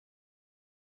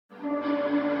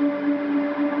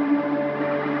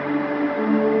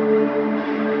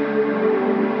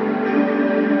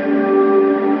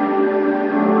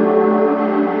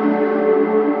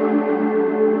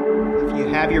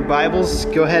Bibles,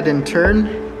 go ahead and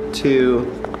turn to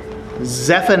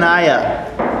Zephaniah.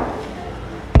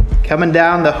 Coming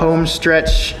down the home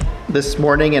stretch this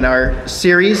morning in our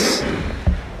series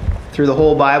through the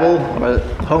whole Bible, or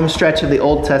home stretch of the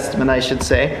Old Testament, I should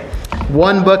say.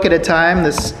 One book at a time.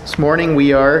 This morning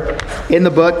we are in the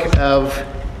book of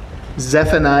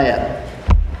Zephaniah.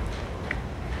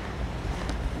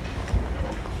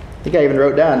 I think I even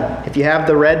wrote down, if you have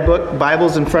the red book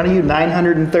Bibles in front of you,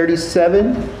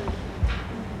 937,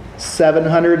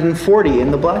 740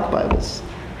 in the black Bibles.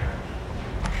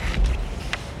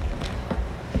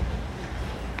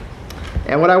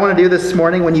 And what I want to do this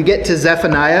morning, when you get to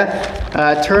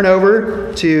Zephaniah, turn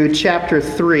over to chapter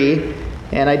 3,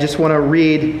 and I just want to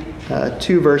read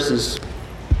 2 verses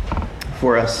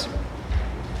for us.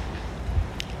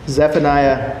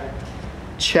 Zephaniah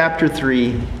chapter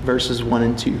 3, verses 1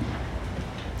 and 2.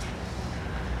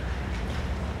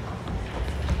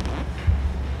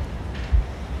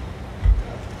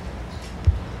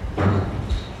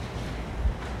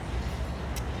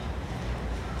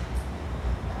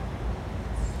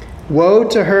 Woe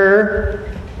to her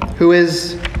who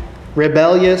is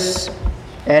rebellious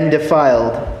and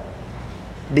defiled,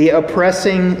 the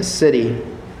oppressing city.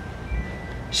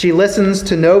 She listens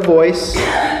to no voice.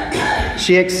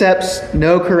 She accepts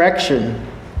no correction.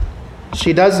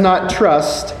 She does not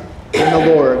trust in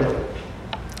the Lord.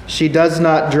 She does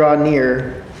not draw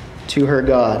near to her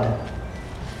God.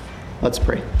 Let's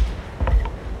pray.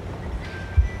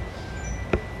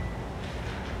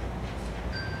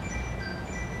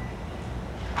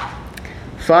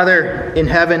 Father in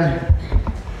heaven,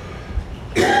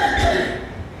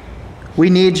 we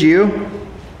need you,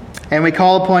 and we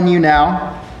call upon you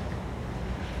now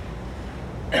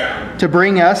to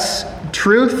bring us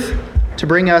truth, to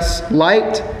bring us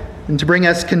light, and to bring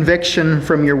us conviction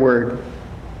from your word.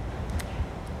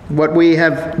 What we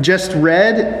have just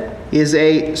read is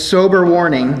a sober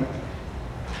warning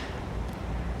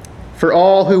for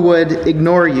all who would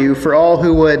ignore you, for all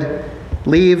who would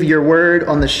leave your word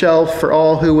on the shelf, for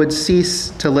all who would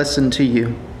cease to listen to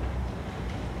you.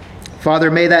 Father,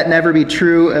 may that never be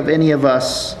true of any of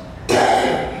us.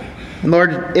 And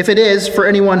Lord, if it is for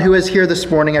anyone who is here this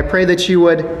morning, I pray that you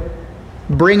would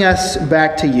bring us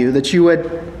back to you, that you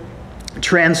would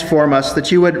transform us,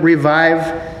 that you would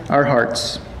revive our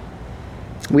hearts.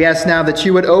 We ask now that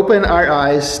you would open our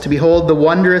eyes to behold the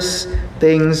wondrous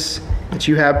things that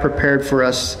you have prepared for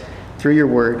us through your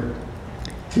word.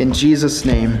 In Jesus'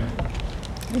 name,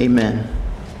 amen.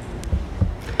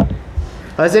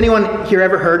 Has anyone here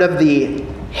ever heard of the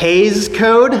Hays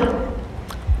Code,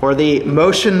 or the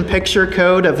Motion Picture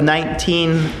Code of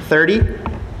 1930?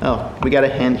 Oh, we got a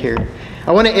hand here.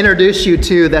 I want to introduce you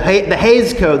to the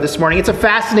Hays Code this morning. It's a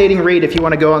fascinating read if you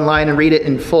want to go online and read it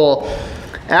in full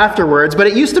afterwards. But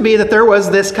it used to be that there was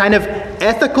this kind of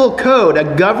ethical code,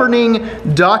 a governing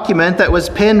document that was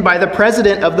penned by the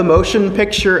president of the Motion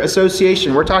Picture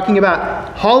Association. We're talking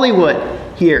about Hollywood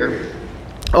here,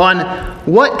 on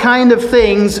what kind of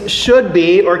things should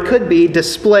be or could be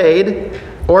displayed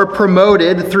or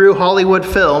promoted through Hollywood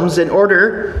films in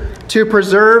order to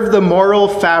preserve the moral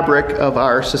fabric of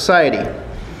our society.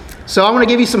 So I want to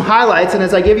give you some highlights, and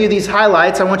as I give you these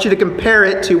highlights, I want you to compare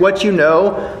it to what you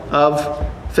know of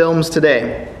films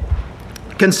today.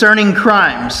 Concerning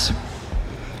crimes,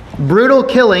 brutal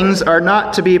killings are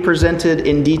not to be presented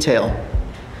in detail.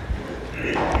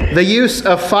 The use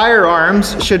of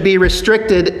firearms should be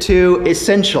restricted to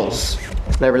essentials,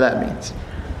 whatever that means.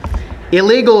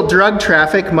 Illegal drug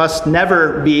traffic must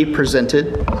never be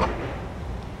presented.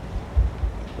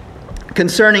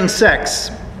 Concerning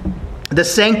sex, the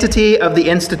sanctity of the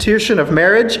institution of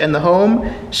marriage and the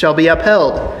home shall be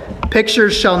upheld.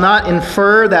 Pictures shall not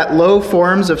infer that low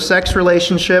forms of sex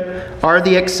relationship are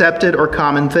the accepted or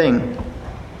common thing.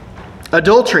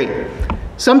 Adultery,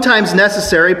 sometimes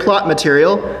necessary plot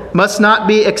material, must not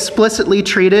be explicitly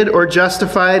treated or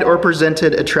justified or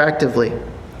presented attractively.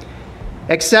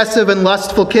 Excessive and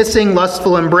lustful kissing,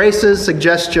 lustful embraces,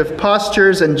 suggestive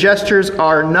postures, and gestures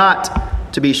are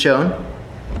not to be shown.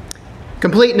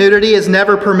 Complete nudity is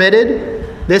never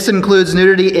permitted. This includes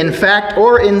nudity in fact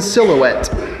or in silhouette.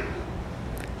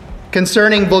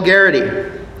 Concerning vulgarity,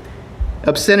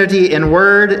 obscenity in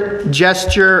word,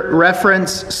 gesture,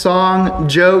 reference, song,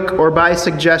 joke, or by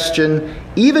suggestion,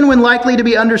 even when likely to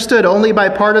be understood only by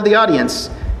part of the audience,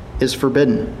 is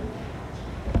forbidden.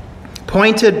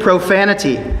 Pointed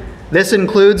profanity. This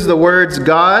includes the words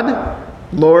God,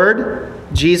 Lord,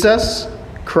 Jesus,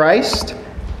 Christ,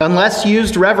 unless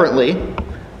used reverently,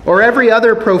 or every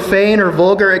other profane or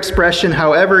vulgar expression,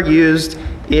 however used,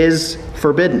 is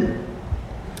forbidden.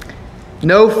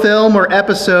 No film or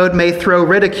episode may throw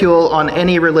ridicule on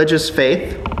any religious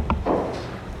faith.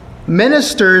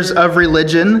 Ministers of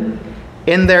religion,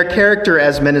 in their character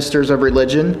as ministers of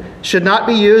religion, should not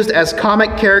be used as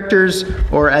comic characters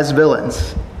or as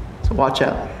villains. So watch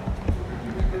out.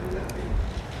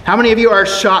 How many of you are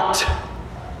shocked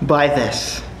by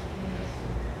this?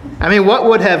 I mean, what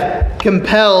would have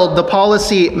compelled the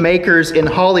policy makers in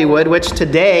Hollywood, which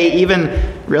today,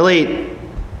 even really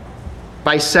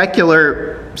by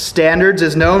secular standards,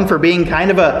 is known for being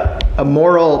kind of a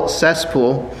moral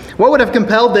cesspool? What would have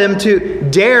compelled them to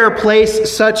dare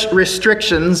place such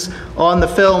restrictions on the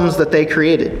films that they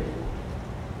created?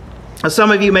 As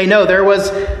some of you may know, there was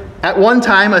at one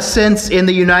time a sense in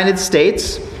the United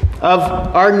States of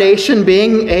our nation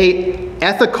being a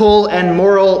ethical and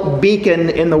moral beacon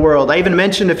in the world. I even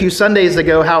mentioned a few Sundays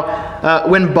ago how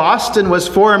when Boston was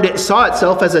formed, it saw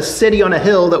itself as a city on a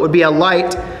hill that would be a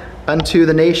light unto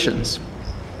the nations.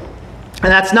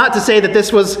 And that's not to say that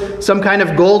this was some kind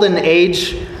of golden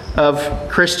age of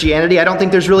Christianity. I don't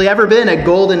think there's really ever been a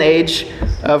golden age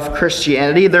of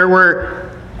Christianity. There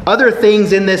were other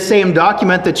things in this same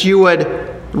document that you would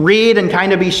read and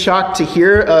kind of be shocked to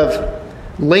hear of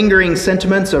lingering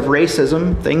sentiments of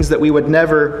racism, things that we would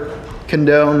never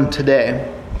condone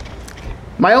today.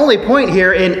 My only point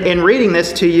here in reading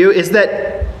this to you is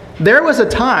that there was a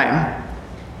time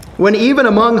when even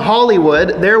among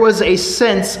Hollywood, there was a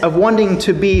sense of wanting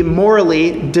to be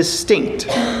morally distinct,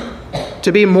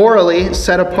 to be morally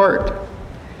set apart.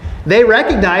 They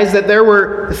recognized that there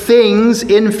were things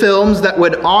in films that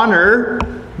would honor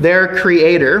their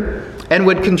creator and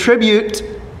would contribute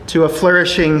to a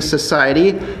flourishing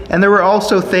society, and there were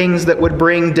also things that would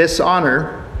bring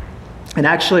dishonor and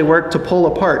actually work to pull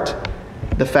apart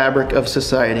the fabric of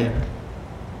society.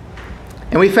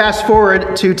 And we fast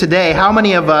forward to today. How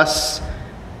many of us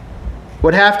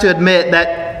would have to admit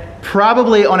that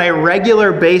probably on a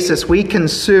regular basis we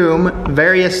consume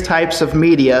various types of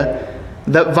media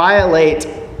that violate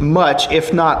much,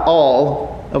 if not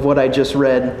all, of what I just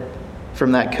read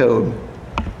from that code?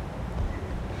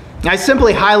 I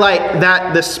simply highlight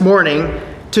that this morning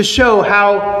to show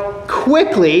how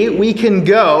quickly we can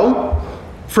go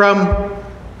from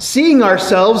seeing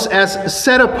ourselves as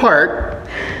set apart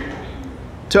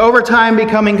to over time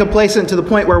becoming complacent to the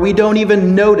point where we don't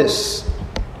even notice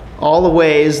all the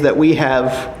ways that we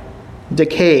have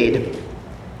decayed.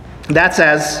 That's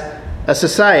as a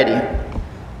society.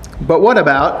 But what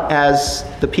about as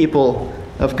the people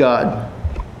of God?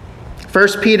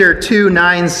 1 Peter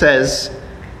 2:9 says,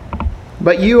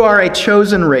 "But you are a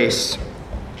chosen race,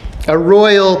 a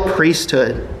royal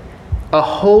priesthood, a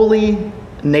holy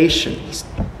nation." He's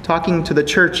talking to the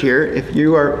church here. If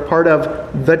you are part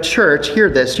of the church, hear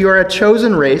this. You are a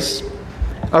chosen race,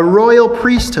 a royal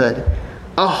priesthood,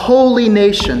 a holy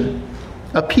nation,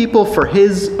 a people for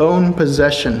his own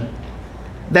possession,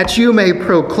 that you may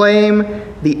proclaim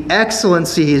the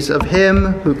excellencies of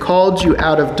him who called you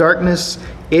out of darkness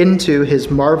into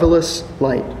his marvelous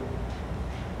light.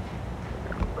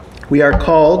 We are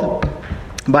called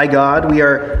by God. We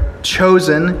are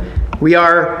chosen. We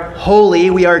are holy.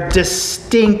 We are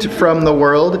distinct from the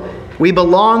world. We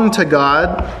belong to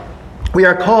God. We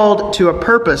are called to a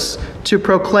purpose to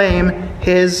proclaim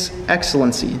his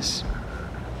excellencies.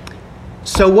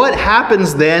 So what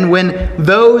happens then when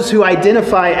those who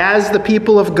identify as the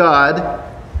people of God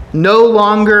no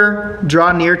longer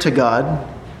draw near to God,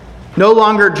 no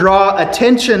longer draw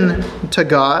attention to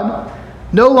God,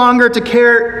 no longer to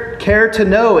care to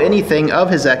know anything of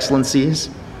his excellencies,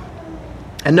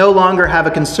 and no longer have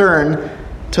a concern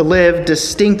to live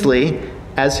distinctly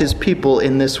as his people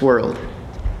in this world?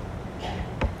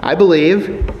 I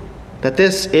believe that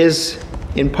this is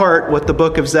in part what the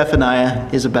book of Zephaniah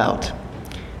is about.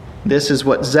 This is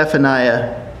what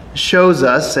Zephaniah shows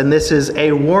us, and this is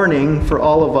a warning for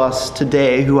all of us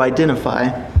today who identify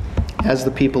as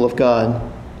the people of God.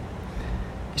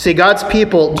 You see, God's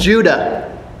people, Judah,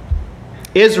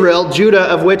 Israel, Judah,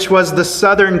 of which was the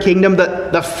southern kingdom,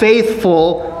 the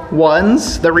faithful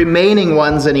ones, the remaining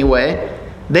ones anyway,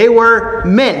 they were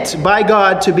meant by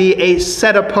God to be a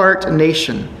set-apart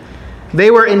nation.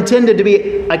 They were intended to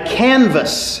be a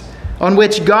canvas on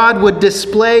which God would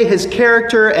display his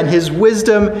character and his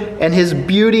wisdom and his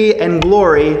beauty and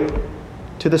glory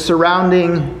to the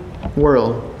surrounding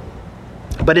world.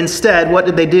 But instead, what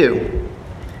did they do?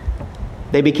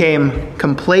 They became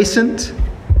complacent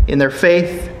in their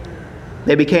faith.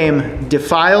 They became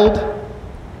defiled,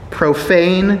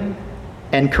 profane,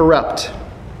 and corrupt.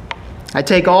 I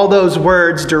take all those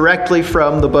words directly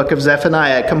from the book of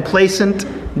Zephaniah: complacent,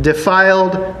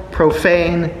 defiled,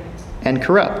 profane, and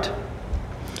corrupt.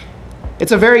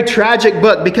 It's a very tragic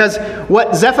book because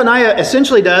what Zephaniah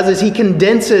essentially does is he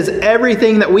condenses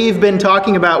everything that we've been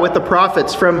talking about with the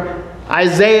prophets, from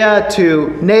Isaiah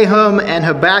to Nahum and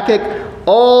Habakkuk,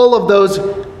 all of those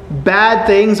bad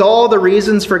things, all the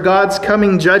reasons for God's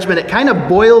coming judgment. It kind of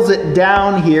boils it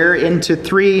down here into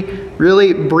 3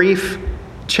 really brief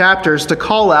chapters to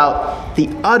call out the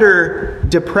utter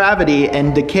depravity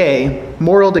and decay,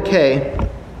 moral decay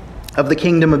of the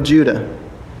kingdom of Judah.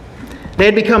 They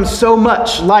had become so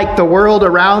much like the world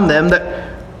around them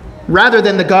that rather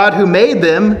than the God who made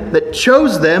them, that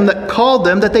chose them, that called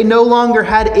them, that they no longer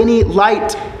had any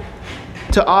light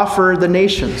to offer the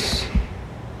nations.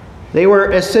 They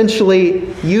were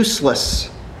essentially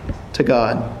useless to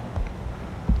God.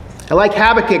 Like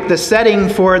Habakkuk, the setting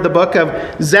for the book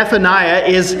of Zephaniah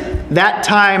is that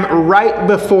time right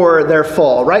before their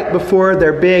fall, right before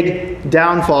their big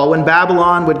downfall, when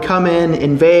Babylon would come in,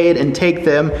 invade, and take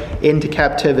them into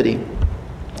captivity.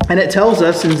 And it tells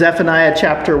us in Zephaniah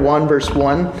chapter 1, verse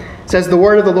 1, it says, "The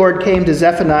word of the Lord came to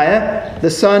Zephaniah, the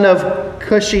son of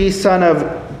Cushi, son of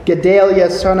Gedaliah,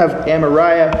 son of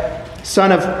Amariah,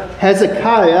 son of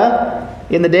Hezekiah,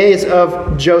 in the days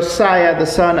of Josiah, the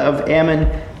son of Ammon,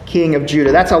 king of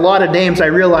Judah." That's a lot of names, I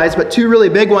realize, but 2 really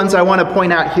big ones I want to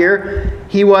point out here.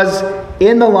 He was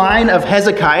in the line of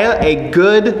Hezekiah, a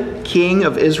good king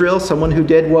of Israel, someone who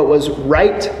did what was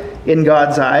right in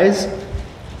God's eyes.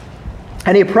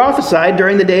 And he prophesied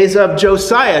during the days of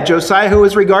Josiah, who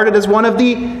was regarded as one of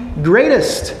the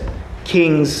greatest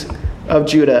kings of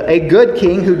Judah, a good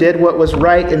king who did what was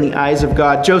right in the eyes of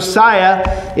God. Josiah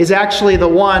is actually the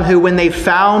one who, when they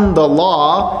found the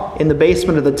law in the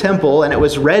basement of the temple and it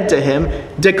was read to him,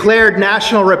 declared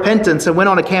national repentance and went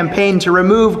on a campaign to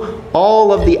remove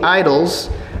all of the idols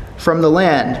from the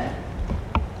land.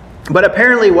 But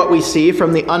apparently what we see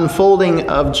from the unfolding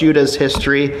of Judah's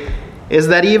history is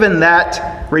that even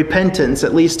that repentance,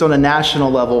 at least on a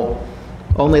national level,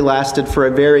 only lasted for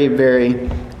a very, very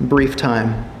brief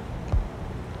time.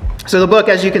 So the book,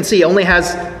 as you can see, only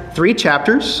has 3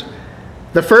 chapters.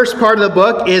 The first part of the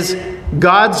book is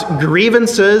God's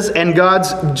grievances and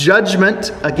God's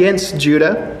judgment against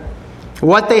Judah,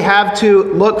 what they have to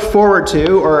look forward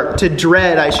to, or to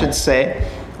dread, I should say,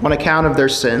 on account of their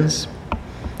sins.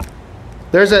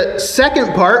 There's a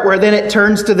second part where then it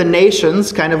turns to the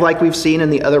nations, kind of like we've seen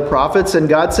in the other prophets, and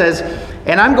God says,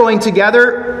 "And I'm going to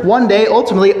gather one day,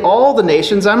 ultimately, all the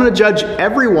nations. I'm going to judge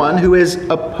everyone who is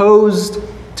opposed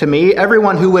to me,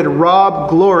 everyone who would rob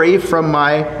glory from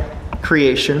my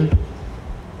creation."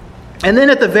 And then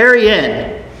at the very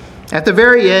end,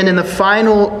 in the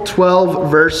final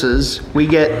 12 verses, we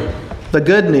get the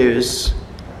good news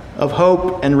of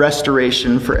hope and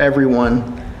restoration for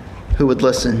everyone who would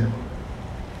listen.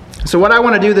 So what I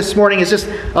want to do this morning is just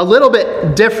a little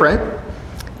bit different.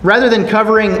 Rather than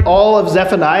covering all of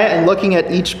Zephaniah and looking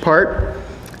at each part,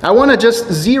 I want to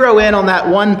just zero in on that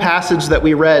one passage that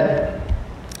we read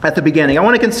at the beginning. I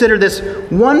want to consider this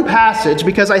one passage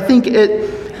because I think it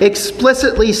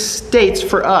explicitly states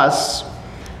for us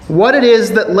what it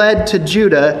is that led to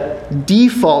Judah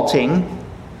defaulting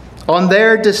on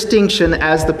their distinction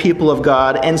as the people of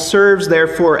God, and serves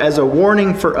therefore as a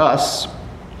warning for us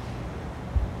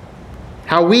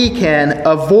how we can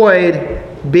avoid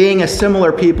being a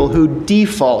similar people who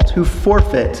default, who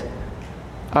forfeit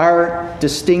our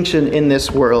distinction in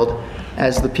this world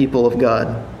as the people of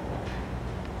God.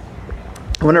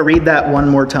 I want to read that one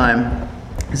more time.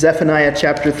 Zephaniah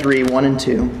chapter 3, 1 and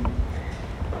 2.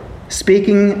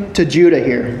 Speaking to Judah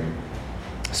here.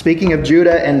 Speaking of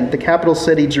Judah and the capital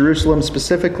city, Jerusalem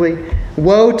specifically.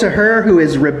 Woe to her who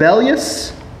is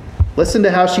rebellious. Listen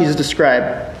to how she's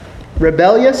described.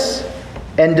 Rebellious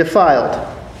and defiled.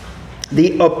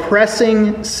 The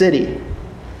oppressing city.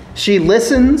 She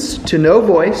listens to no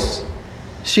voice.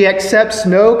 She accepts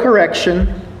no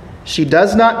correction. She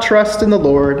does not trust in the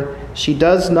Lord. She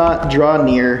does not draw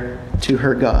near to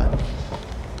her God.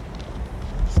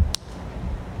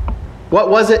 What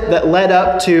was it that led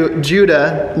up to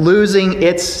Judah losing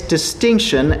its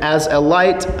distinction as a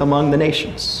light among the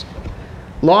nations?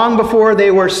 Long before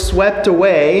they were swept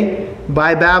away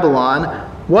by Babylon,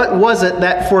 what was it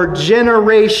that for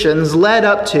generations led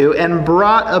up to and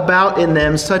brought about in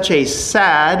them such a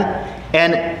sad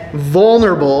and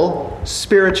vulnerable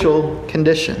spiritual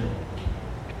condition?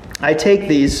 I take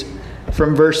these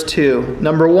from verse 2.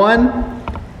 Number 1,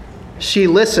 she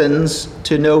listens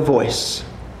to no voice.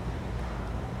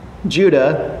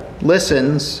 Judah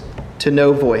listens to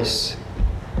no voice.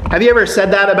 Have you ever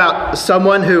said that about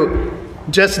someone who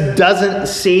just doesn't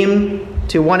seem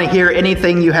to want to hear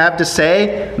anything you have to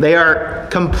say? They are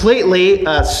completely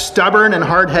stubborn and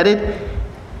hard-headed.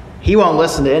 he won't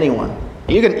listen to anyone.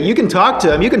 You can talk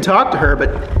to him, you can talk to her,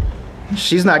 but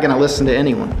she's not going to listen to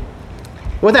anyone.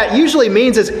 What that usually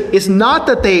means is not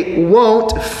that they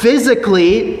won't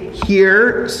physically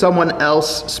hear someone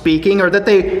else speaking, or that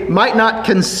they might not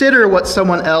consider what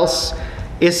someone else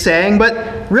is saying,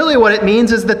 but really what it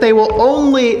means is that they will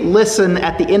only listen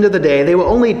at the end of the day. They will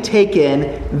only take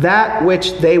in that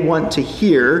which they want to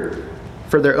hear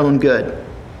for their own good.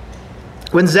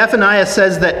 When Zephaniah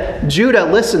says that Judah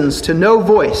listens to no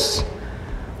voice,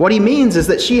 what he means is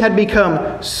that she had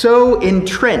become so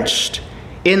entrenched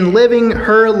in living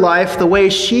her life the way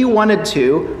she wanted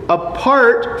to,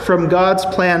 apart from God's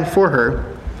plan for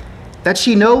her, that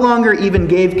she no longer even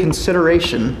gave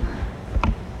consideration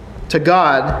to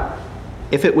God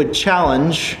if it would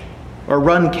challenge or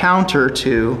run counter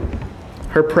to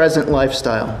her present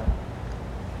lifestyle.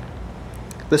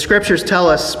 The scriptures tell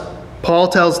us, Paul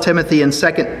tells Timothy in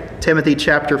 2 Timothy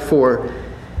chapter 4,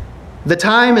 the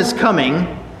time is coming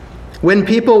when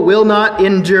people will not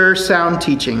endure sound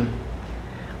teaching,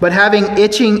 but having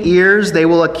itching ears, they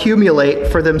will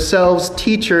accumulate for themselves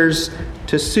teachers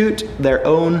to suit their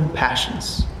own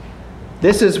passions.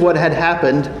 This is what had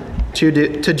happened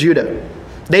to Judah.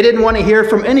 They didn't want to hear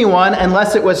from anyone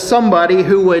unless it was somebody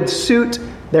who would suit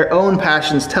their own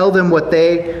passions, tell them what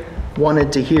they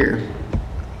wanted to hear.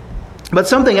 But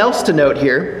something else to note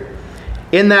here,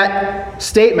 in that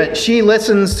statement, she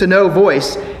listens to no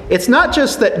voice. It's not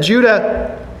just that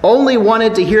Judah only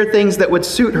wanted to hear things that would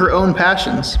suit her own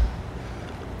passions,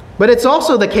 but it's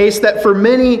also the case that for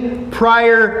many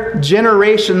prior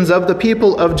generations of the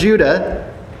people of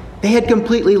Judah, they had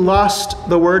completely lost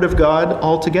the Word of God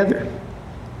altogether.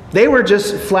 They were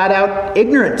just flat out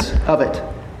ignorant of it.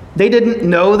 They didn't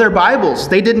know their Bibles.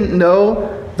 They didn't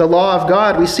know the law of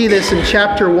God. We see this in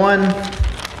chapter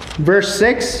 1, verse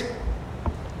 6.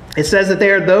 It says that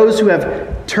they are those who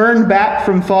have turned back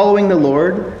from following the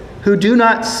Lord, who do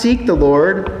not seek the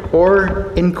Lord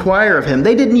or inquire of him.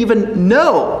 They didn't even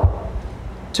know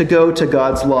to go to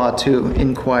God's law to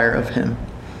inquire of him.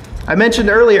 I mentioned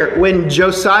earlier, when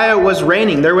Josiah was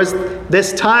reigning, there was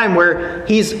this time where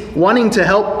he's wanting to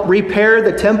help repair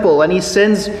the temple, and he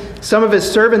sends some of his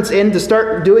servants in to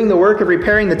start doing the work of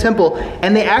repairing the temple,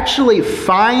 and they actually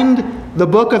find the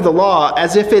book of the law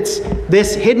as if it's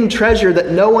this hidden treasure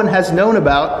that no one has known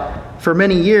about for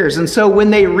many years. And so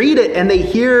when they read it and they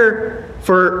hear,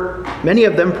 for many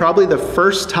of them probably the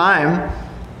first time,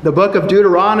 the book of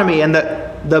Deuteronomy and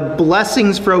the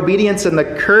blessings for obedience and the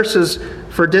curses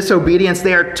for disobedience,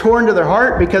 they are torn to their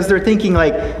heart because they're thinking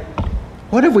like,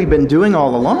 what have we been doing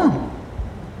all along?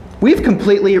 We've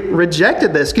completely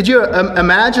rejected this. Could you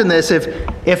imagine this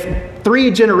if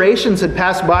 3 generations had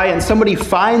passed by and somebody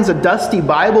finds a dusty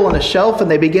Bible on a shelf and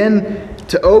they begin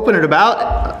to open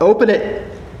it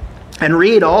and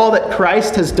read all that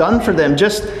Christ has done for them?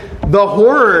 Just the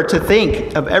horror to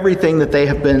think of everything that they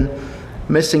have been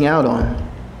missing out on.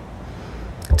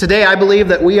 Today, I believe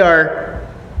that we are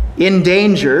in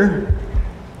danger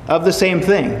of the same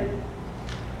thing.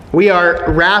 We are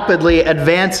rapidly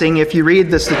advancing, if you read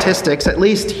the statistics, at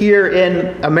least here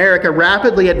in America,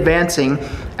 rapidly advancing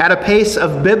at a pace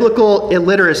of biblical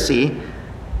illiteracy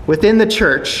within the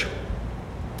church,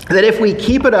 that if we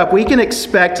keep it up, we can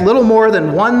expect little more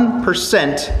than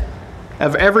 1%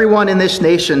 of everyone in this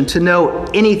nation to know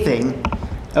anything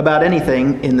about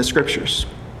anything in the Scriptures.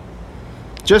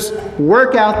 Just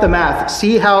work out the math.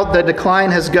 See how the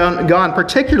decline has gone,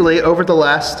 particularly over the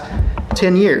last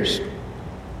 10 years.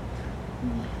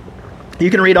 You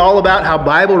can read all about how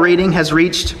Bible reading has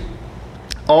reached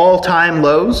all-time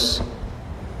lows.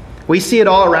 We see it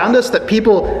all around us that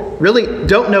people really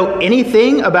don't know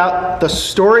anything about the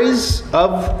stories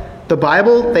of the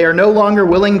Bible. They are no longer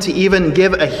willing to even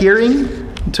give a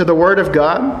hearing to the Word of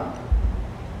God.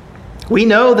 We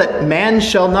know that man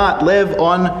shall not live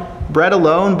on bread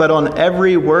alone, but on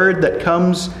every word that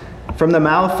comes from the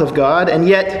mouth of God. And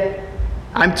yet,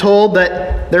 I'm told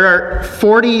that there are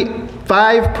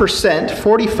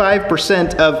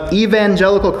 45% of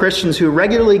evangelical Christians who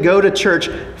regularly go to church.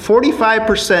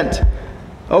 45%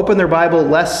 open their Bible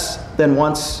less than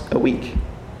once a week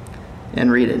and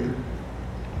read it.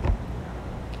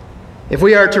 If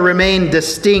we are to remain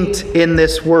distinct in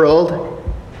this world,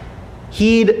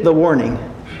 heed the warning.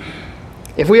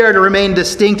 If we are to remain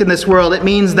distinct in this world, it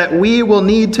means that we will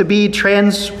need to be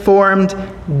transformed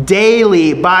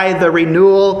daily by the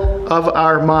renewal of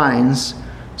our minds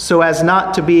so as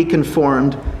not to be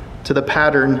conformed to the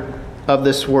pattern of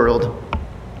this world.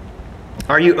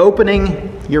 Are you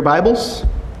opening your Bibles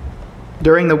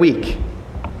during the week?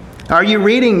 Are you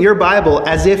reading your Bible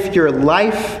as if your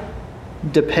life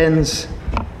depends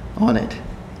on it?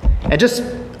 And just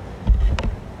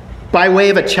by way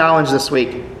of a challenge this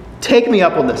week, take me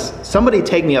up on this. Somebody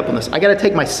take me up on this. I got to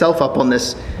take myself up on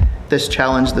this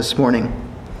challenge this morning.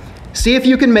 See if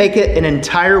you can make it an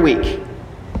entire week.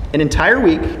 An entire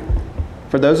week,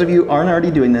 for those of you who aren't already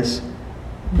doing this,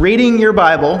 reading your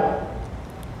Bible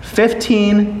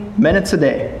 15 minutes a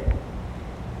day.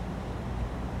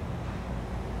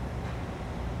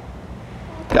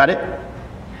 Got it?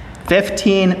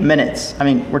 15 minutes. I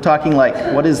mean, we're talking like,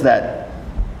 what is that?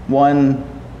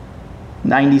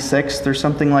 1/96th or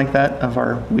something like that of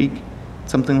our week?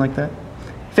 Something like that.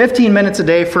 15 minutes a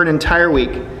day for an entire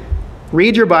week.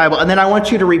 Read your Bible, and then I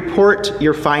want you to report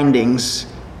your findings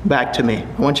back to me.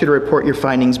 I want you to report your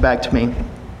findings back to me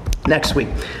next week.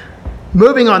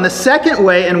 Moving on, the second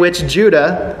way in which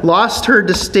Judah lost her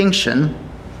distinction,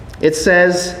 it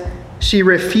says she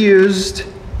refused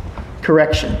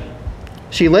correction.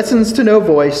 She listens to no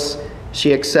voice.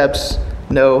 She accepts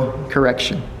no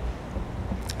correction.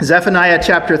 Zephaniah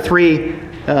chapter 3,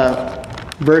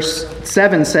 verse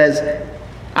 7 says,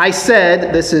 I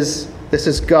said, this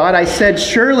is God, I said,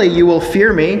 surely you will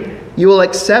fear me. You will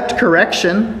accept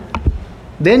correction.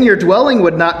 Then your dwelling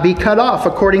would not be cut off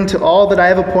according to all that I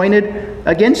have appointed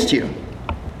against you.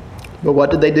 But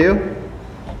what did they do?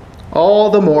 All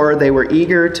the more they were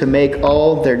eager to make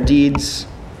all their deeds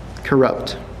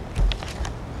corrupt.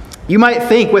 You might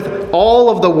think with all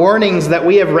of the warnings that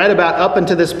we have read about up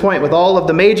until this point, with all of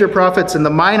the major prophets and the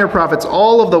minor prophets,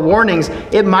 all of the warnings,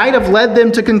 it might have led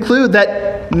them to conclude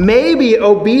that maybe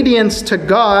obedience to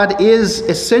God is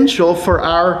essential for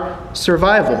our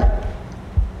survival.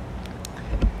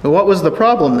 But what was the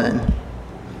problem then?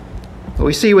 Well,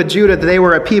 we see with Judah that they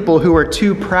were a people who were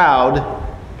too proud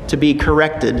to be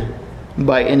corrected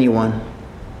by anyone.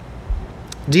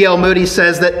 D.L. Moody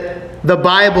says that the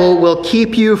Bible will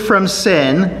keep you from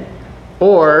sin,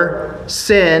 or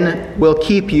sin will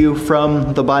keep you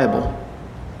from the Bible.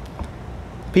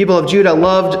 People of Judah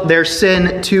loved their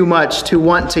sin too much to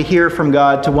want to hear from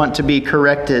God, to want to be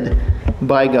corrected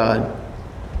by God.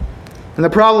 And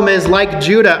the problem is, like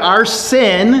Judah, our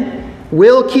sin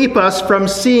will keep us from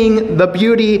seeing the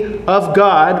beauty of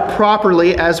God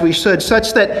properly as we should,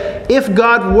 such that if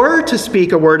God were to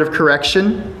speak a word of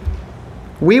correction,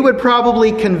 we would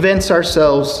probably convince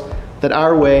ourselves that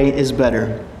our way is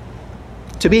better.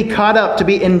 To be caught up, to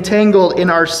be entangled in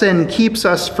our sin keeps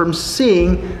us from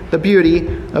seeing the beauty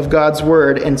of God's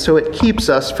word, and so it keeps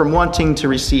us from wanting to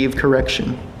receive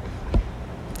correction.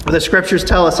 The scriptures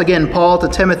tell us, again, Paul to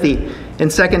Timothy in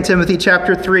 2 Timothy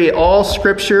chapter 3, all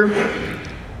scripture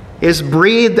is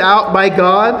breathed out by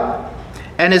God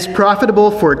and is profitable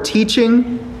for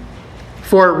teaching,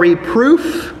 for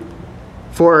reproof,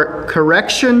 for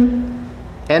correction,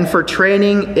 and for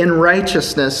training in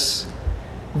righteousness,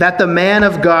 that the man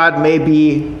of God may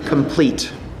be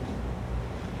complete,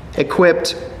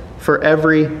 equipped for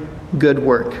every good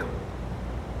work.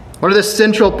 One of the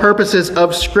central purposes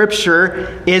of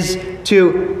Scripture is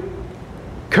to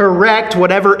correct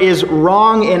whatever is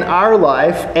wrong in our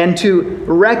life and to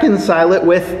reconcile it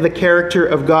with the character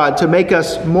of God, to make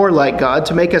us more like God,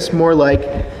 to make us more like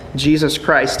Jesus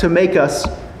Christ, to make us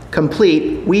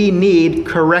complete. We need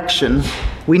correction.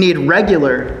 We need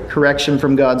regular correction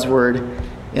from God's word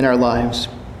in our lives.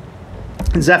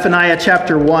 In Zephaniah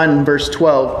chapter 1, verse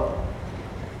 12,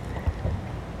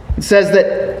 it says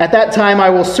that at that time I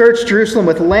will search Jerusalem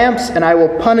with lamps, and I will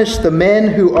punish the men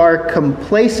who are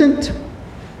complacent,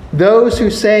 those who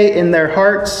say in their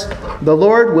hearts, the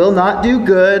Lord will not do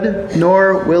good,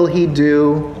 nor will he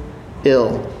do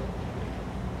ill.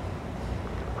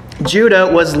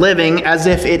 Judah was living as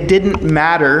if it didn't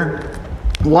matter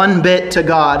one bit to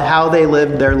God how they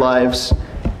lived their lives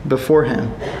before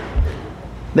him.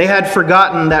 They had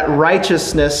forgotten that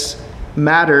righteousness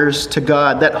matters to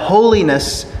God, that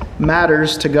holiness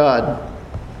matters to God.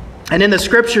 And in the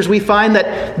scriptures, we find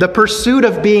that the pursuit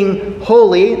of being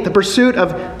holy, the pursuit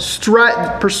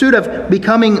of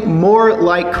becoming more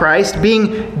like Christ,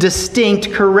 being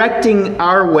distinct, correcting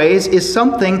our ways, is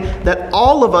something that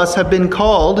all of us have been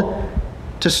called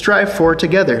to strive for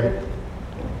together.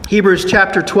 Hebrews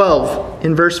chapter 12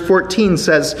 in verse 14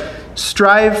 says,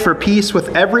 "Strive for peace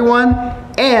with everyone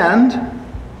and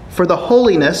for the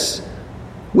holiness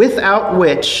without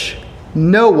which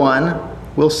no one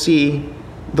will see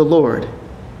the Lord."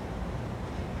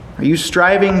 Are you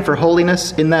striving for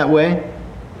holiness in that way?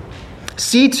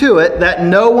 See to it that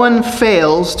no one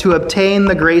fails to obtain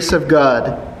the grace of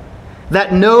God,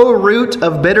 that no root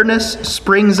of bitterness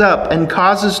springs up and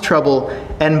causes trouble,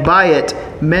 and by it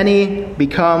many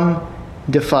become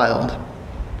defiled.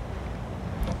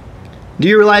 Do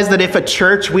you realize that if a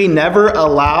church, we never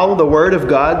allow the Word of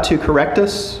God to correct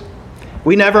us?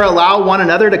 We never allow one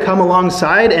another to come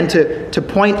alongside and to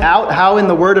point out how in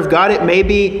the Word of God it may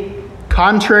be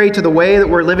contrary to the way that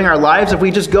we're living our lives. If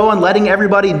we just go on letting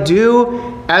everybody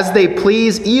do as they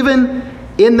please, even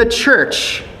in the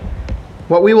church,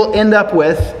 what we will end up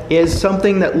with is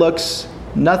something that looks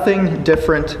nothing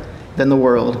different than the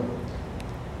world.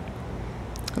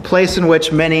 A place in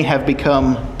which many have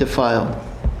become defiled.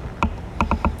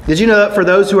 Did you know that for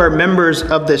those who are members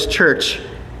of this church,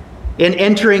 in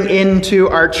entering into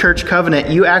our church covenant,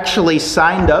 you actually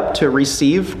signed up to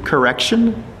receive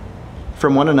correction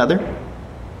from one another?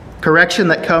 Correction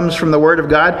that comes from the Word of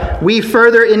God. We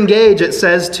further engage, it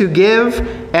says, to give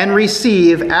and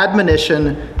receive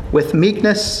admonition with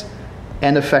meekness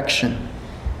and affection.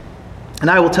 And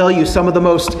I will tell you, some of the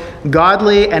most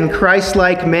godly and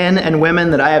Christ-like men and women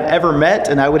that I have ever met,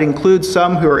 and I would include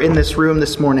some who are in this room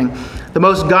this morning, the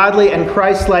most godly and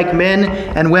Christ-like men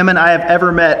and women I have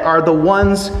ever met are the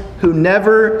ones who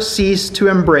never cease to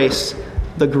embrace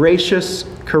the gracious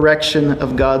correction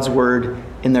of God's Word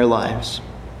in their lives.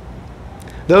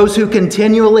 Those who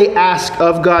continually ask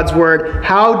of God's Word,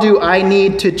 how do I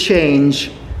need to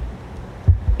change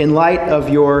in light of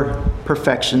your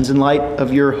perfections, in light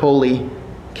of your holy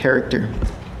character?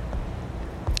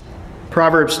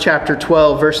 Proverbs chapter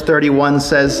 12, verse 31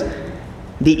 says,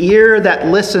 "The ear that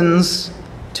listens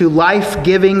to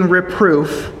life-giving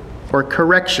reproof or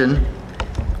correction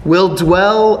will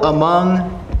dwell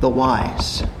among the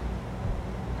wise."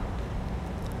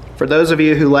 For those of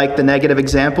you who like the negative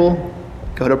example,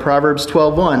 go to Proverbs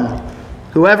 12:1.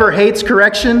 Whoever hates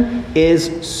correction is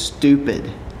stupid.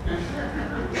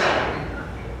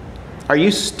 Are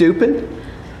you stupid?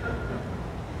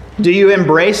 Do you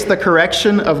embrace the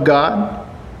correction of God?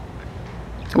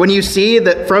 When you see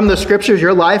that from the Scriptures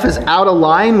your life is out of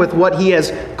line with what He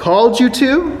has called you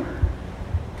to,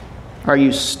 are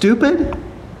you stupid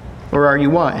or are you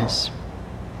wise?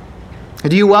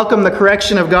 Do you welcome the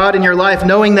correction of God in your life,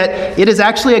 knowing that it is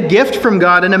actually a gift from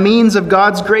God and a means of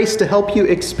God's grace to help you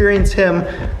experience Him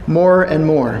more and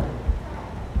more?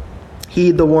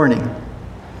 Heed the warning.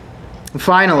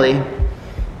 Finally,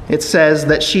 it says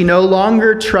that she no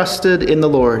longer trusted in the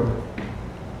Lord.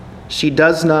 She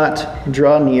does not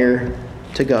draw near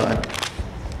to God.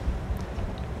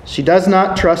 She does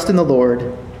not trust in the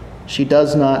Lord. She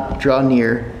does not draw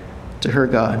near to her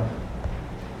God.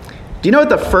 Do you know what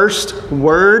the first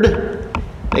word,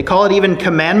 they call it even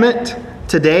commandment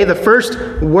today, the first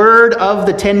word of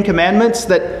the 10 Commandments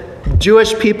that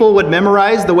Jewish people would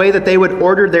memorize, the way that they would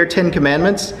order their 10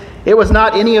 Commandments? It was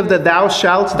not any of the thou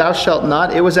shalt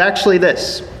not. It was actually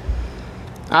this: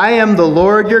 I am the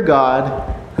Lord your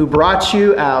God who brought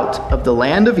you out of the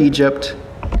land of Egypt,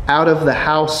 out of the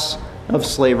house of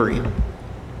slavery.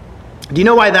 Do you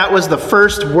know why that was the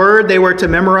first word they were to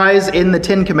memorize in the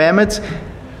 10 Commandments?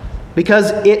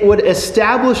 Because it would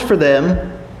establish for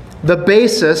them the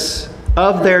basis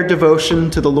of their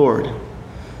devotion to the Lord.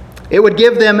 It would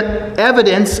give them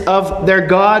evidence of their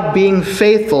God being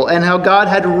faithful and how God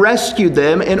had rescued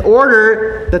them in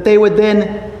order that they would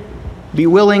then be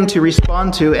willing to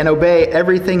respond to and obey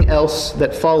everything else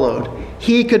that followed.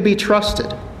 He could be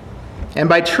trusted. And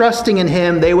by trusting in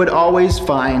Him, they would always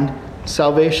find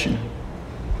salvation.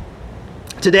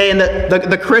 Today, in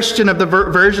the Christian of the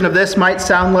version of this might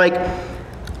sound like,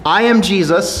 I am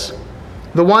Jesus,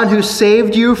 the one who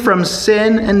saved you from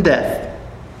sin and death,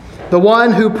 the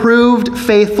one who proved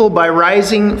faithful by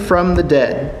rising from the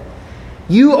dead.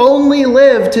 You only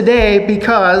live today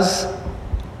because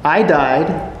I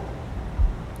died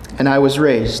and I was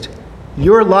raised.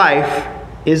 Your life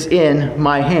is in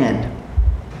my hand.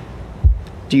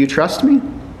 Do you trust me?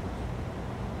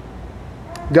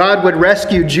 God would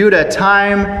rescue Judah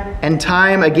time and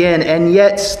time again, and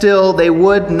yet still they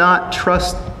would not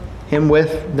trust Him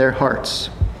with their hearts.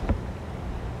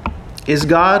 Is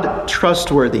God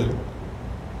trustworthy?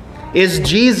 Is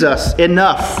Jesus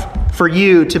enough for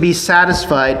you to be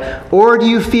satisfied? Or do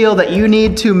you feel that you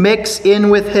need to mix in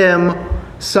with Him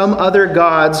some other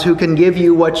gods who can give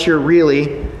you what you're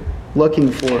really looking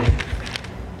for?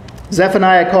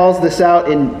 Zephaniah calls this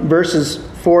out in verses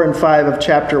 4 and 5 of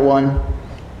chapter 1,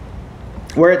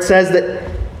 where it says that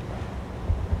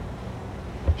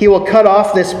He will cut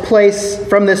off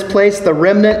from this place the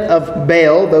remnant of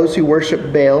Baal, those who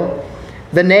worship Baal,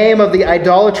 the name of the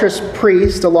idolatrous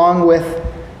priest along with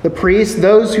the priests,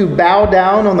 those who bow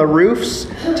down on the roofs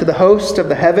to the host of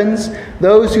the heavens,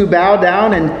 those who bow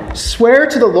down and swear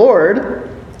to the Lord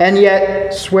and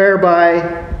yet swear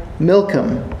by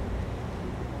Milcom,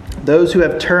 those who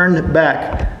have turned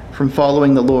back from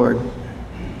following the Lord.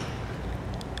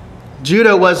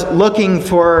 Judah was looking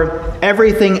for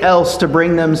everything else to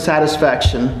bring them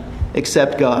satisfaction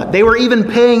except God. They were even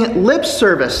paying lip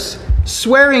service,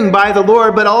 swearing by the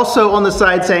Lord, but also on the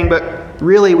side saying, but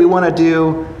really we want to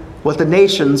do what the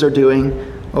nations are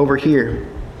doing over here.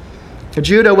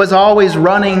 Judah was always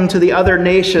running to the other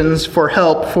nations for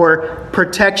help, for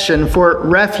protection, for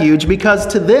refuge, because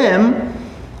to them,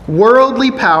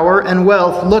 worldly power and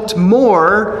wealth looked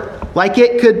more like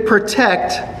it could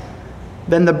protect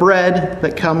than the bread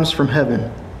that comes from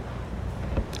heaven.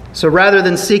 So rather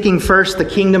than seeking first the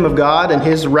kingdom of God and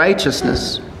his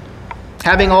righteousness,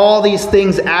 having all these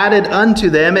things added unto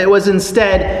them, it was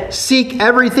instead seek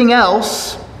everything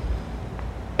else,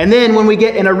 and then when we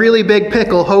get in a really big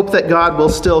pickle, hope that God will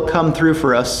still come through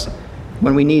for us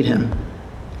when we need him.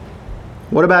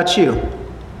 What about you?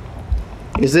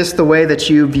 Is this the way that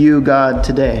you view God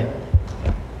today?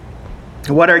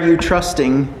 What are you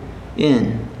trusting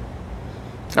in?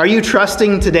 Are you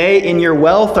trusting today in your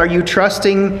wealth? Are you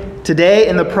trusting today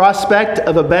in the prospect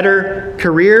of a better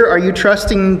career? Are you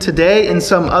trusting today in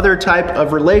some other type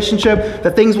of relationship,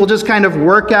 that things will just kind of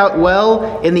work out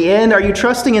well in the end? Are you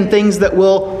trusting in things that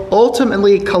will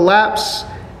ultimately collapse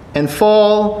and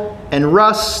fall and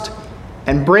rust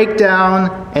and break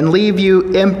down and leave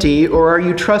you empty? Or are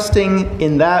you trusting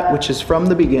in that which is from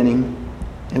the beginning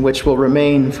and which will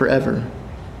remain forever?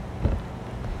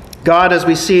 God, as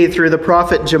we see through the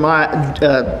prophet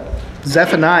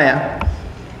Zephaniah,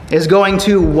 is going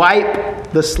to wipe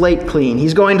the slate clean.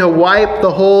 He's going to wipe the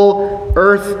whole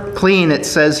earth clean, it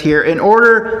says here, in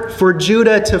order for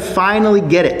Judah to finally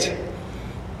get it,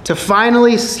 to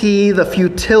finally see the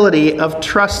futility of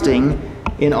trusting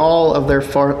in all of their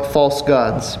false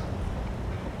gods.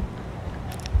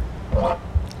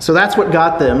 So that's what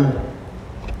got them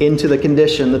into the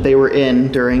condition that they were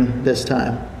in during this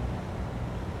time.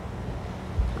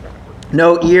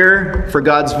 No ear for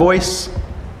God's voice,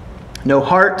 no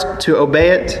heart to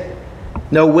obey it,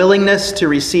 no willingness to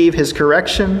receive his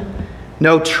correction,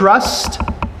 no trust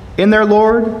in their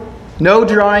Lord, no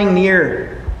drawing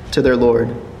near to their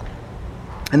Lord.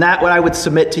 And that, what I would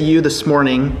submit to you this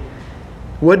morning,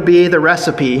 would be the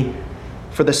recipe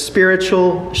for the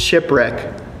spiritual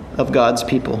shipwreck of God's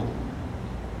people.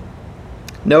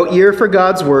 No ear for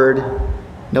God's word,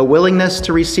 no willingness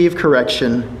to receive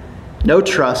correction, no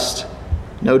trust,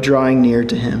 no drawing near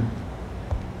to him.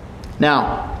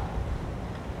 Now,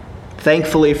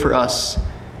 thankfully for us,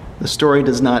 the story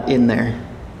does not end there.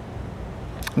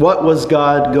 What was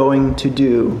God going to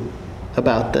do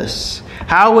about this?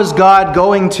 How was God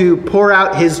going to pour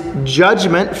out his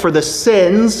judgment for the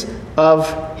sins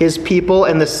of his people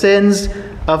and the sins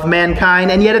of mankind,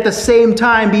 and yet at the same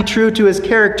time be true to his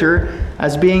character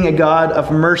as being a God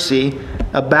of mercy,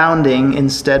 abounding in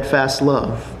steadfast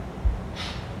love?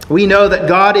 We know that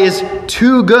God is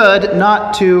too good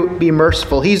not to be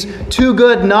merciful. He's too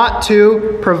good not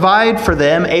to provide for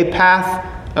them a path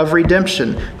of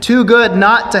redemption. Too good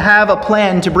not to have a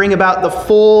plan to bring about the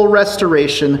full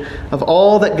restoration of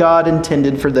all that God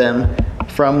intended for them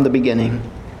from the beginning.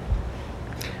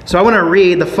 So I want to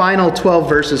read the final 12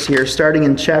 verses here, starting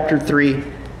in chapter 3,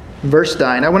 verse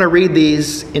 9. I want to read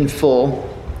these in full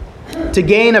to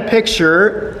gain a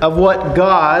picture of what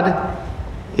God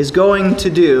is going to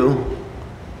do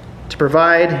to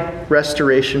provide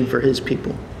restoration for his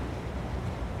people.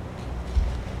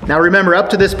 Now remember, up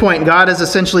to this point, God has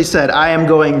essentially said, I am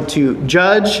going to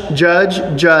judge.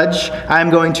 I am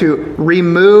going to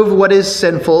remove what is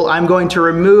sinful. I'm going to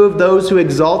remove those who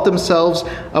exalt themselves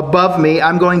above me.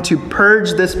 I'm going to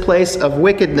purge this place of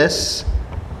wickedness.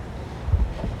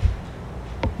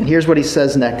 And here's what he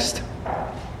says next.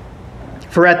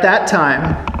 For at that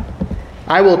time,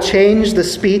 I will change the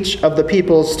speech of the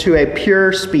peoples to a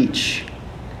pure speech,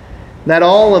 that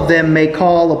all of them may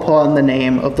call upon the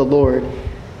name of the Lord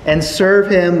and serve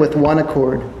him with one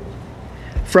accord.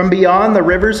 From beyond the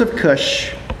rivers of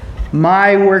Cush,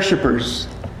 my worshipers,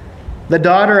 the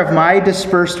daughter of my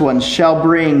dispersed ones, shall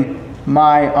bring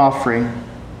my offering.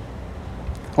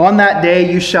 On that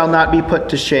day you shall not be put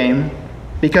to shame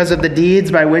because of the deeds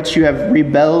by which you have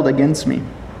rebelled against me.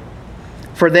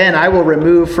 For then I will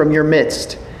remove from your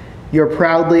midst your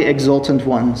proudly exultant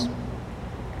ones.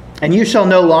 And you shall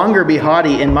no longer be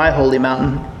haughty in my holy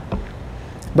mountain.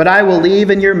 But I will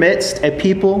leave in your midst a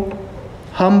people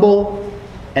humble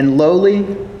and lowly.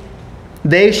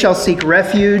 They shall seek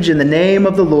refuge in the name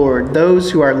of the Lord,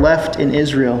 those who are left in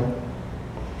Israel.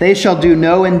 They shall do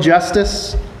no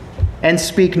injustice and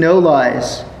speak no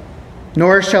lies,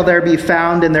 nor shall there be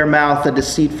found in their mouth a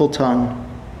deceitful tongue.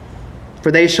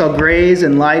 For they shall graze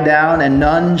and lie down, and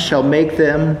none shall make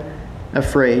them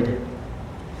afraid.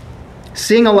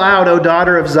 Sing aloud, O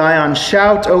daughter of Zion.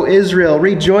 Shout, O Israel.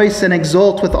 Rejoice and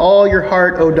exult with all your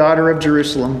heart, O daughter of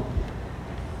Jerusalem.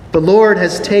 The Lord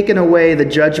has taken away the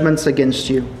judgments against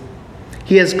you.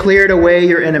 He has cleared away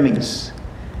your enemies.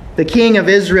 The King of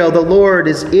Israel, the Lord,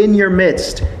 is in your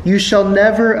midst. You shall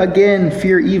never again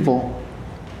fear evil.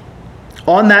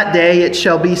 On that day it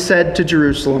shall be said to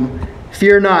Jerusalem,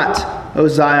 Fear not, O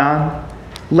Zion.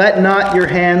 Let not your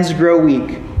hands grow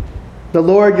weak. The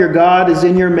Lord your God is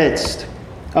in your midst,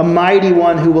 a mighty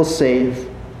one who will save.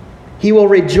 He will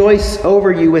rejoice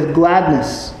over you with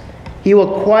gladness. He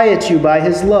will quiet you by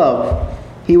his love.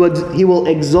 He will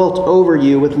exult over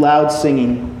you with loud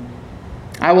singing.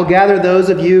 I will gather those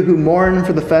of you who mourn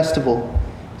for the festival,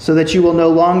 so that you will no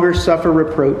longer suffer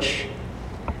reproach.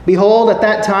 Behold, at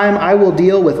that time I will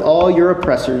deal with all your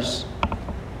oppressors,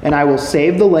 and I will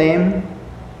save the lame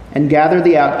and gather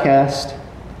the outcast,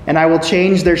 and I will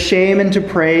change their shame into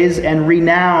praise and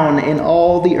renown in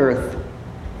all the earth.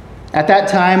 At that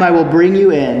time I will bring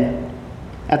you in,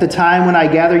 at the time when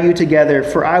I gather you together,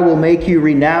 for I will make you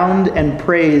renowned and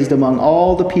praised among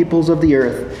all the peoples of the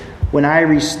earth, when I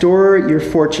restore your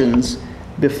fortunes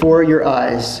before your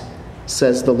eyes,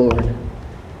 says the Lord.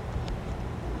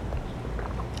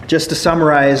 Just to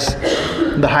summarize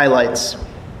the highlights.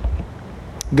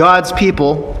 God's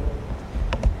people,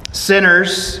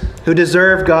 sinners who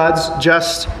deserve God's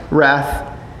just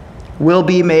wrath, will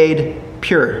be made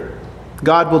pure.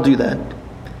 God will do that.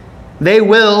 They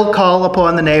will call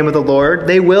upon the name of the Lord.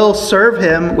 They will serve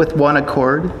him with one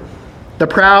accord. The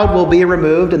proud will be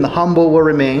removed and the humble will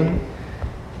remain.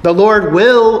 The Lord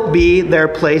will be their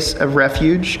place of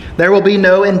refuge. There will be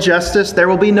no injustice. There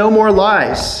will be no more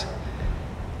lies.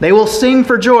 They will sing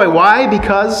for joy. Why?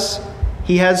 Because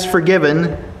he has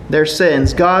forgiven their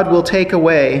sins. God will take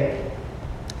away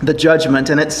the judgment.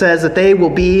 And it says that they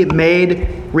will be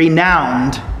made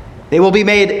renowned. They will be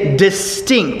made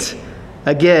distinct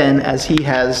again as he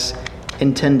has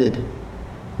intended.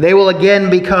 They will again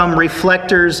become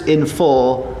reflectors in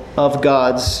full of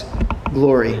God's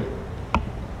glory.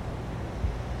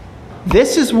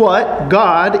 This is what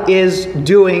God is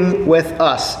doing with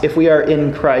us if we are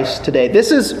in Christ today.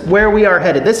 This is where we are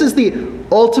headed. This is the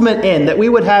ultimate end, that we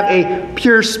would have a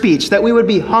pure speech, that we would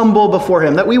be humble before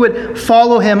him, that we would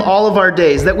follow him all of our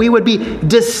days, that we would be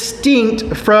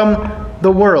distinct from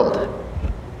the world.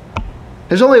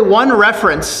 There's only one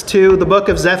reference to the book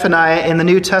of Zephaniah in the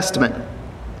New Testament,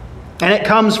 and it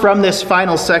comes from this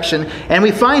final section, and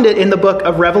we find it in the book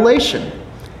of Revelation,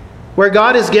 where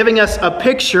God is giving us a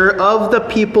picture of the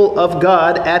people of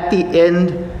God at the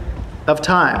end of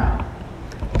time.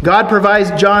 God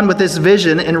provides John with this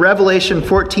vision in Revelation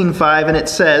 14:5, and it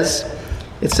says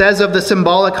of the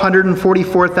symbolic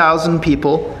 144,000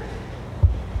 people,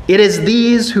 it is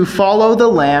these who follow the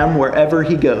Lamb wherever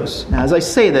he goes. Now, as I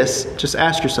say this, just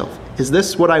ask yourself, is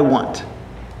this what I want?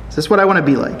 Is this what I want to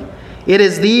be like? It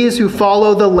is these who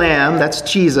follow the Lamb, that's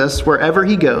Jesus, wherever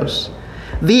he goes.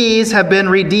 These have been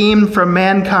redeemed from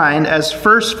mankind as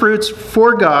firstfruits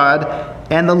for God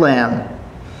and the Lamb.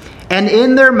 And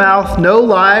in their mouth no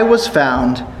lie was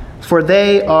found, for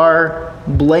they are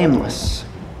blameless.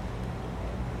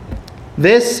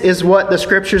 This is what the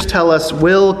scriptures tell us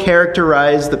will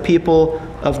characterize the people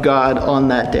of God on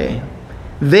that day.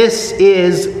 This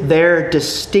is their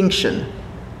distinction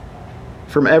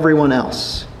from everyone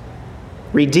else.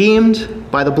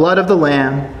 Redeemed by the blood of the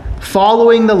Lamb,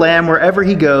 following the Lamb wherever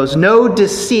he goes, no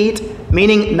deceit,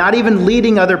 meaning not even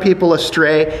leading other people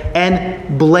astray,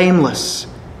 and blameless,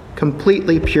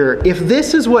 completely pure. If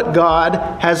this is what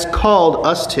God has called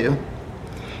us to,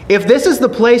 if this is the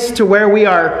place to where we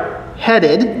are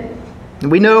headed,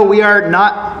 we know we are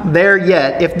not there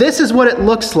yet. If this is what it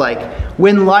looks like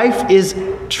when life is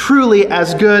truly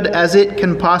as good as it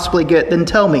can possibly get, then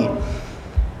tell me,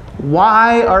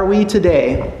 why are we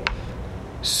today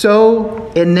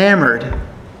so enamored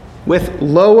with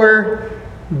lower,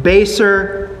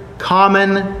 baser,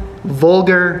 common,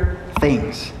 vulgar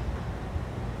things?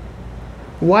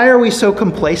 Why are we so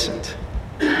complacent?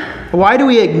 Why do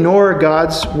we ignore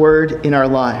God's word in our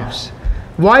lives?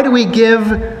 Why do we give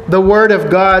the word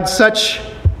of God such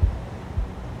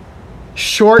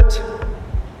short,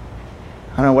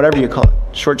 I don't know, whatever you call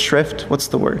it, short shrift? What's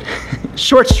the word?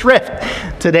 Short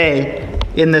shrift today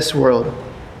in this world.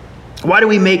 Why do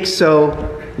we make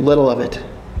so little of it?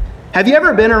 Have you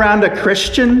ever been around a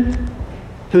Christian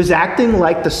who's acting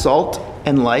like the salt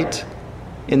and light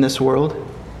in this world?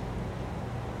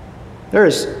 There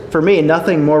is, for me,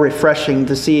 nothing more refreshing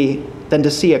to see than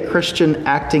to see a Christian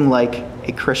acting like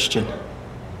a Christian.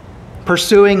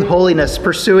 Pursuing holiness,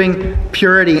 pursuing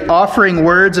purity, offering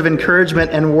words of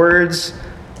encouragement and words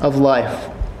of life.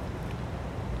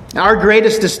 Our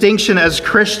greatest distinction as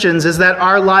Christians is that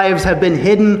our lives have been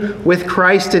hidden with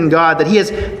Christ in God, that He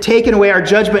has taken away our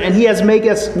judgment and He has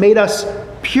made us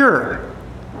pure.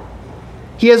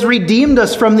 He has redeemed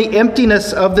us from the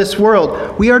emptiness of this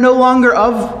world. We are no longer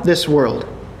of this world.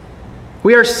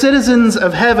 We are citizens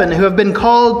of heaven who have been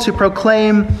called to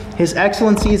proclaim His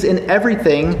excellencies in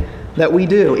everything that we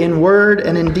do, in word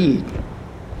and in deed.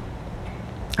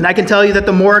 And I can tell you that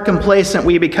the more complacent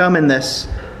we become in this,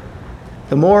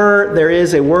 the more there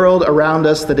is a world around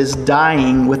us that is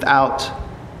dying without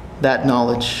that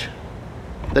knowledge.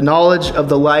 The knowledge of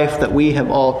the life that we have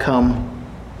all come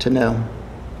to know.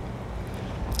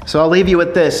 So I'll leave you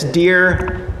with this.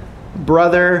 Dear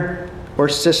brother or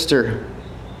sister,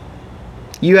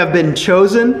 you have been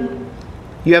chosen.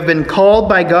 You have been called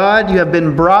by God. You have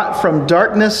been brought from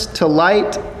darkness to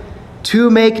light to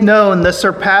make known the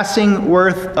surpassing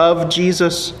worth of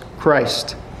Jesus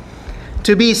Christ.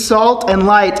 To be salt and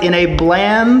light in a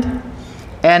bland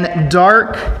and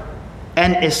dark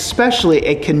and especially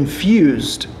a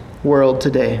confused world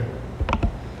today.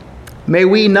 May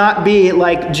we not be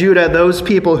like Judah, those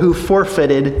people who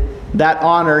forfeited that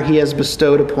honor He has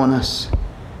bestowed upon us.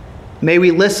 May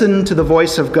we listen to the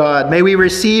voice of God. May we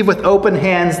receive with open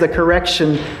hands the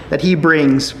correction that He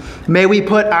brings. May we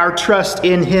put our trust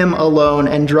in Him alone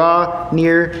and draw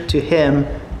near to Him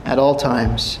at all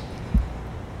times.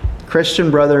 Christian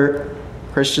brother,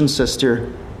 Christian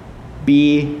sister,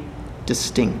 be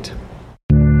distinct.